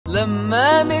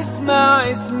لما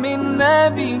نسمع اسم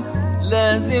النبي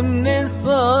لازم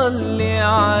نصلي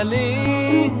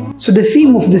عليه. So the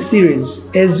theme of this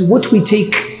series is what we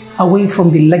take away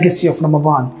from the legacy of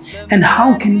Ramadan and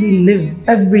how can we live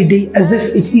every day as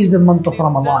if it is the month of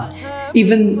Ramadan,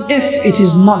 even if it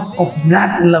is not of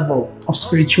that level of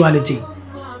spirituality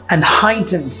and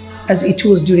heightened as it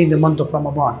was during the month of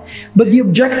Ramadan. But the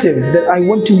objective that I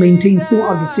want to maintain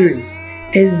throughout the series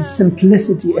is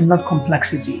simplicity and not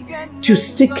complexity. To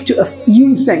stick to a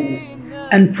few things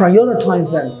and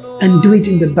prioritize them and do it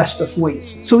in the best of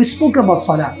ways. So we spoke about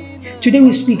Salah. Today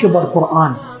we speak about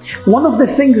Qur'an. One of the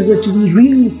things that we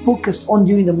really focused on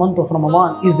during the month of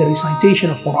Ramadan is the recitation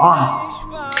of Qur'an.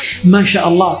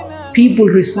 MashaAllah, people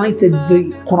recited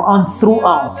the Qur'an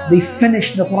throughout. They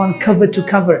finished the Qur'an cover to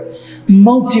cover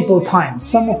multiple times.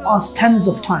 Some of us tens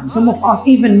of times, some of us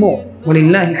even more.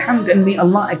 Walillahi alhamd, and may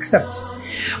Allah accept.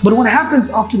 But what happens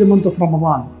after the month of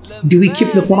Ramadan? Do we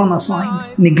keep the Qur'an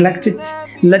aside, neglect it,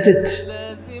 let it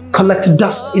collect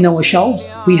dust in our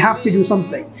shelves? We have to do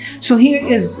something. So here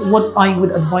is what I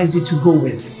would advise you to go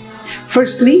with.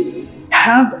 Firstly,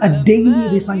 have a daily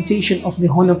recitation of the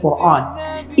Holy Qur'an,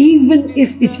 even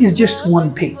if it is just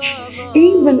one page,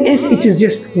 even if it is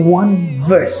just one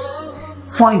verse,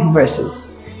 5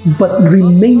 verses, but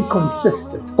remain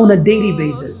consistent on a daily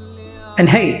basis. And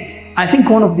hey, I think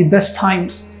one of the best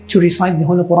times to recite the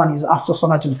Holy Qur'an is after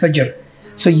Salatul Fajr.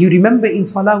 So you remember in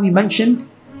Salah we mentioned,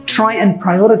 try and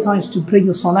prioritize to pray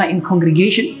your Salah in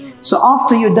congregation. So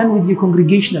after you're done with your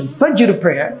congregational Fajr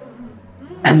prayer,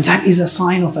 and that is a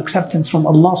sign of acceptance from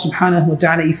Allah subhanahu wa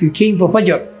ta'ala if you came for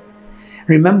Fajr.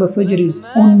 Remember, Fajr is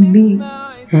only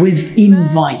with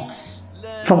invites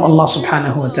from Allah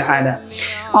subhanahu wa ta'ala.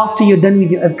 After you're done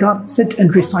with your adhkar, sit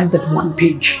and recite that one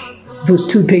page, those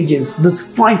 2 pages,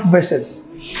 those 5 verses.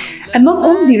 And not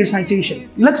only recitation,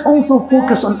 let's also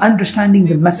focus on understanding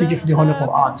the message of the Holy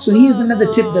Qur'an. So here's another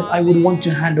tip that I would want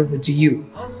to hand over to you.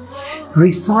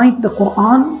 Recite the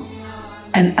Qur'an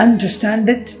and understand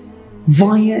it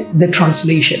via the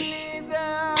translation.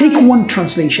 Take one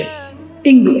translation,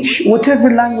 English, whatever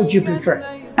language you prefer.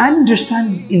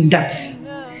 Understand it in depth.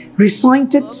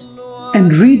 Recite it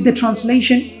and read the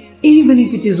translation, even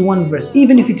if it is 1 verse,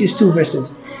 even if it is 2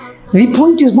 verses. The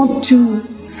point is not to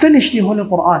finish the Holy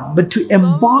Qur'an, but to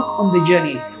embark on the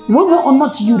journey. Whether or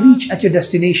not you reach at your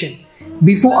destination,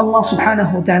 before Allah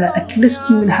subhanahu wa ta'ala, at least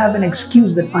you will have an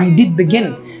excuse that I did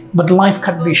begin, but life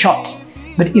cut me short.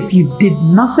 But if you did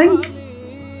nothing,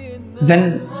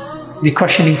 then the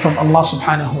questioning from Allah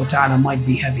subhanahu wa ta'ala might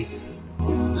be heavy.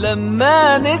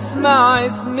 لما نسمع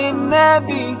اسم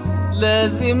النبي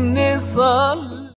لازم نصلي